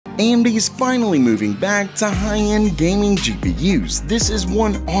AMD's finally moving back to high-end gaming GPUs. This is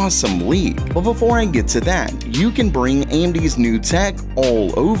one awesome leap. But before I get to that, you can bring AMD's new tech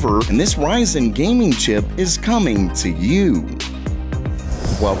all over, and this Ryzen gaming chip is coming to you.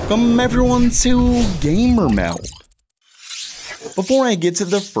 Welcome everyone to Gamer Melt. Before I get to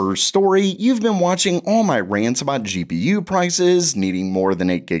the first story, you've been watching all my rants about GPU prices, needing more than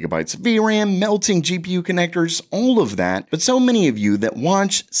 8GB of VRAM, melting GPU connectors, all of that, but so many of you that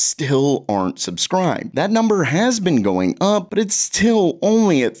watch still aren't subscribed. That number has been going up, but it's still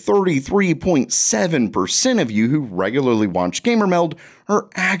only at 33.7% of you who regularly watch Gamer Meld are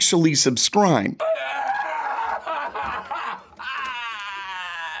actually subscribed.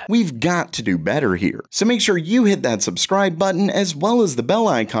 We've got to do better here. So make sure you hit that subscribe button as well as the bell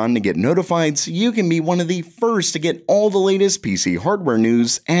icon to get notified so you can be one of the first to get all the latest PC hardware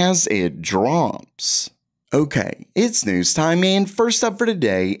news as it drops. Okay, it's news time, and first up for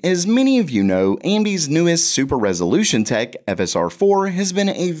today, as many of you know, AMD's newest super resolution tech, FSR4, has been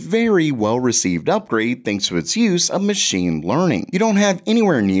a very well-received upgrade thanks to its use of machine learning. You don't have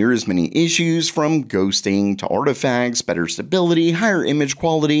anywhere near as many issues from ghosting to artifacts, better stability, higher image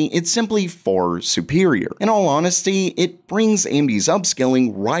quality. It's simply far superior. In all honesty, it brings AMD's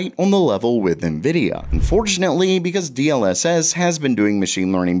upscaling right on the level with NVIDIA. Unfortunately, because DLSS has been doing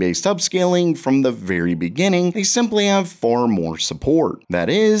machine learning-based upscaling from the very beginning, they simply have far more support.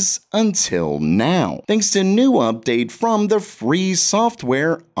 That is, until now, thanks to a new update from the free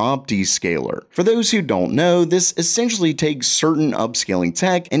software OptiScaler. For those who don't know, this essentially takes certain upscaling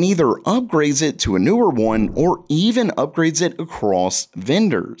tech and either upgrades it to a newer one or even upgrades it across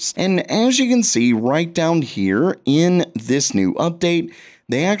vendors. And as you can see right down here in this new update,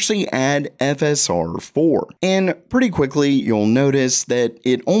 they actually add FSR4. And pretty quickly, you'll notice that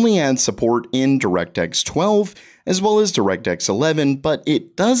it only adds support in DirectX 12 as well as DirectX 11, but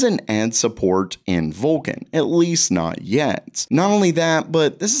it doesn't add support in Vulkan, at least not yet. Not only that,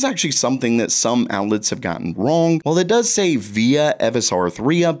 but this is actually something that some outlets have gotten wrong. While it does say via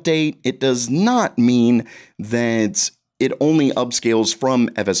FSR3 update, it does not mean that it only upscales from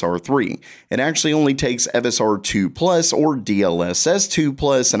FSR3. It actually only takes FSR2 Plus or DLSS 2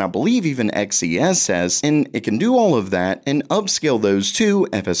 Plus, and I believe even XeSS, and it can do all of that and upscale those to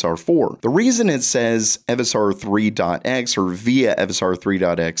FSR4. The reason it says FSR3.x or via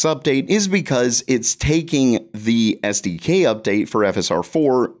FSR3.x update is because it's taking the SDK update for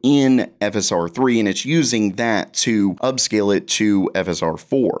FSR4 in FSR3 and it's using that to upscale it to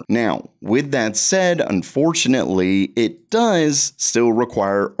FSR4. Now, with that said, unfortunately, it does still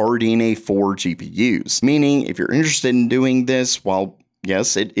require RDNA 4 GPUs, meaning if you're interested in doing this, while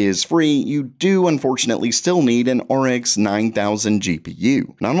yes, it is free, you do unfortunately still need an RX 9000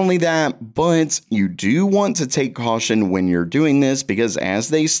 GPU. Not only that, but you do want to take caution when you're doing this because as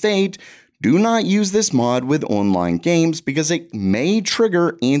they state, do not use this mod with online games because it may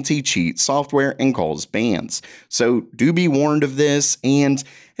trigger anti-cheat software and cause bans. So do be warned of this, and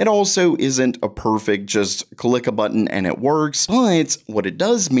it also isn't a perfect just click a button and it works, but what it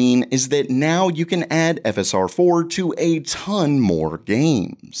does mean is that now you can add FSR4 to a ton more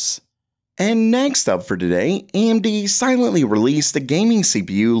games. And next up for today, AMD silently released a gaming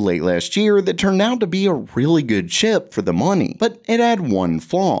CPU late last year that turned out to be a really good chip for the money, but it had one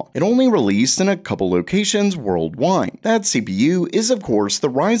flaw. It only released in a couple locations worldwide. That CPU is of course the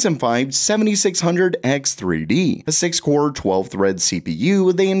Ryzen 5 7600X3D, a 6-core 12-thread CPU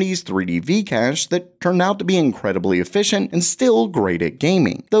with AMD's 3D V-cache that turned out to be incredibly efficient and still great at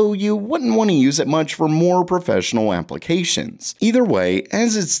gaming, though you wouldn't want to use it much for more professional applications. Either way,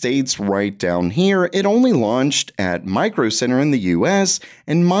 as it states right down here, it only launched at Micro Center in the US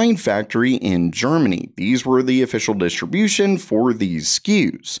and Mind Factory in Germany. These were the official distribution for these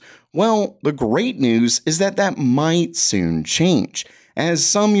SKUs. Well, the great news is that that might soon change, as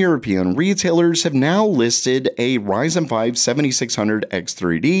some European retailers have now listed a Ryzen 5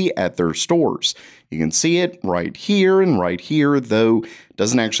 7600X3D at their stores. You can see it right here and right here, though it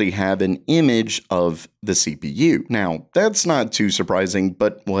doesn't actually have an image of the CPU. Now, that's not too surprising,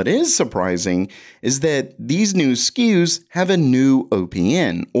 but what is surprising is that these new SKUs have a new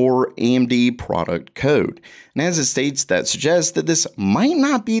OPN, or AMD product code. And as it states, that suggests that this might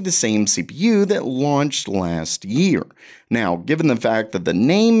not be the same CPU that launched last year. Now, given the fact that the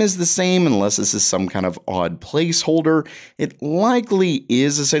name is the same, unless this is some kind of odd placeholder, it likely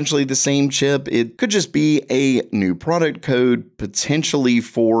is essentially the same chip. It could just be a new product code, potentially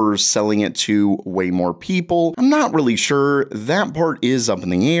for selling it to way more people. I'm not really sure. That part is up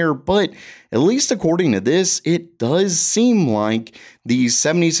in the air, but at least according to this, it does seem like the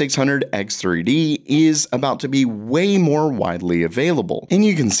 7600 X3D is about to be way more widely available. And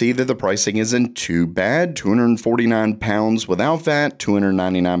you can see that the pricing isn't too bad. £249 without VAT,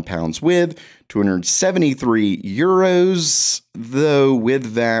 £299 with, 273 euros, though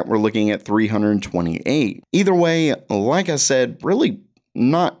with that we're looking at 328. Either way, like I said, really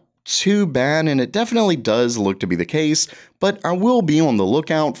not too bad, and it definitely does look to be the case, but I will be on the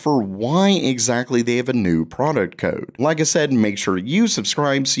lookout for why exactly they have a new product code. Like I said, make sure you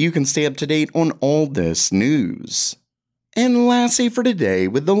subscribe so you can stay up to date on all this news. And lastly for today,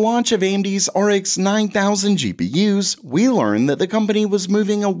 with the launch of AMD's RX 9000 GPUs, we learned that the company was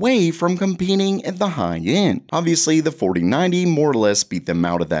moving away from competing at the high end. Obviously, the 4090 more or less beat them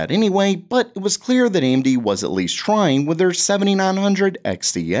out of that anyway, but it was clear that AMD was at least trying with their 7900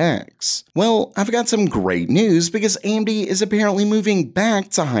 XTX. Well, I've got some great news because AMD is apparently moving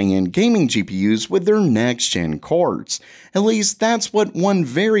back to high-end gaming GPUs with their next-gen cards. At least that's what one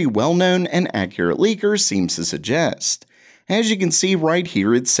very well-known and accurate leaker seems to suggest. As you can see right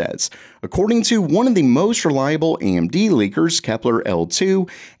here, it says, according to one of the most reliable AMD leakers, Kepler L2,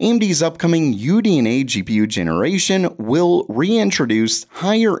 AMD's upcoming UDNA GPU generation will reintroduce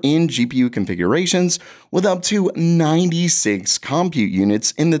higher-end GPU configurations with up to 96 compute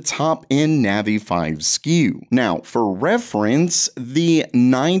units in the top-end Navi 5 SKU. Now, for reference, the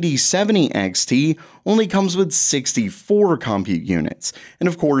 9070 XT only comes with 64 compute units. And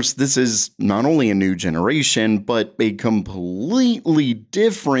of course, this is not only a new generation, but a completely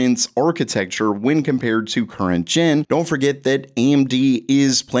different architecture when compared to current gen. Don't forget that AMD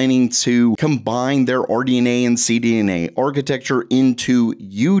is planning to combine their RDNA and CDNA architecture into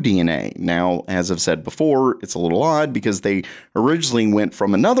UDNA. Now, as I've said before, it's a little odd because they originally went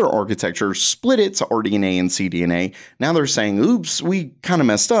from another architecture, split it to RDNA and CDNA. Now they're saying, oops, we kind of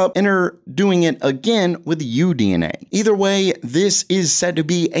messed up, and are doing it again with UDNA. Either way, this is said to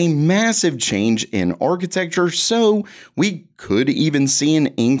be a massive change in architecture, so we could even see an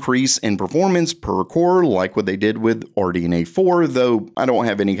increase in performance per core like what they did with RDNA 4, though I don't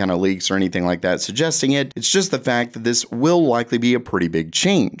have any kind of leaks or anything like that suggesting it. It's just the fact that this will likely be a pretty big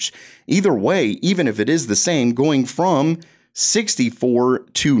change. Either way, even if it is the same, going from 64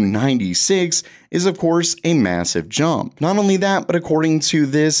 to 96 is of course a massive jump. Not only that, but according to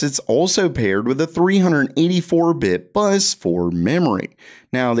this, it's also paired with a 384-bit bus for memory.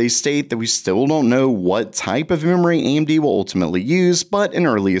 Now, they state that we still don't know what type of memory AMD will ultimately use, but an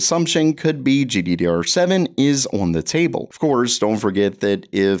early assumption could be GDDR7 is on the table. Of course, don't forget that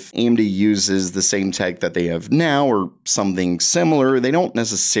if AMD uses the same tech that they have now or something similar, they don't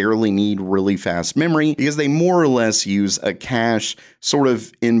necessarily need really fast memory because they more or less use a cache sort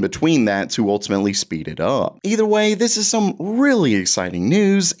of in between that to ultimately speed it up. Either way, this is some really exciting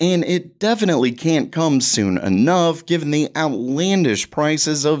news, and it definitely can't come soon enough given the outlandish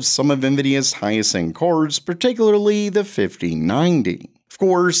prices of some of NVIDIA's highest-end cards, particularly the 5090. Of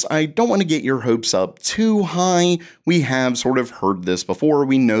course, I don't want to get your hopes up too high. We have sort of heard this before.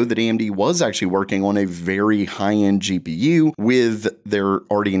 We know that AMD was actually working on a very high-end GPU with their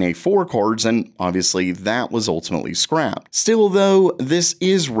RDNA 4 cards, and obviously that was ultimately scrapped. Still though, this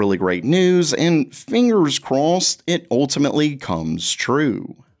is really great news, and fingers crossed it ultimately comes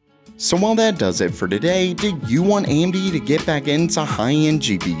true. So while that does it for today, did you want AMD to get back into high-end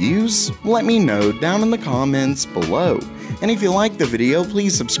GPUs? Let me know down in the comments below. And if you liked the video,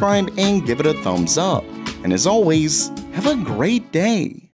 please subscribe and give it a thumbs up. And as always, have a great day.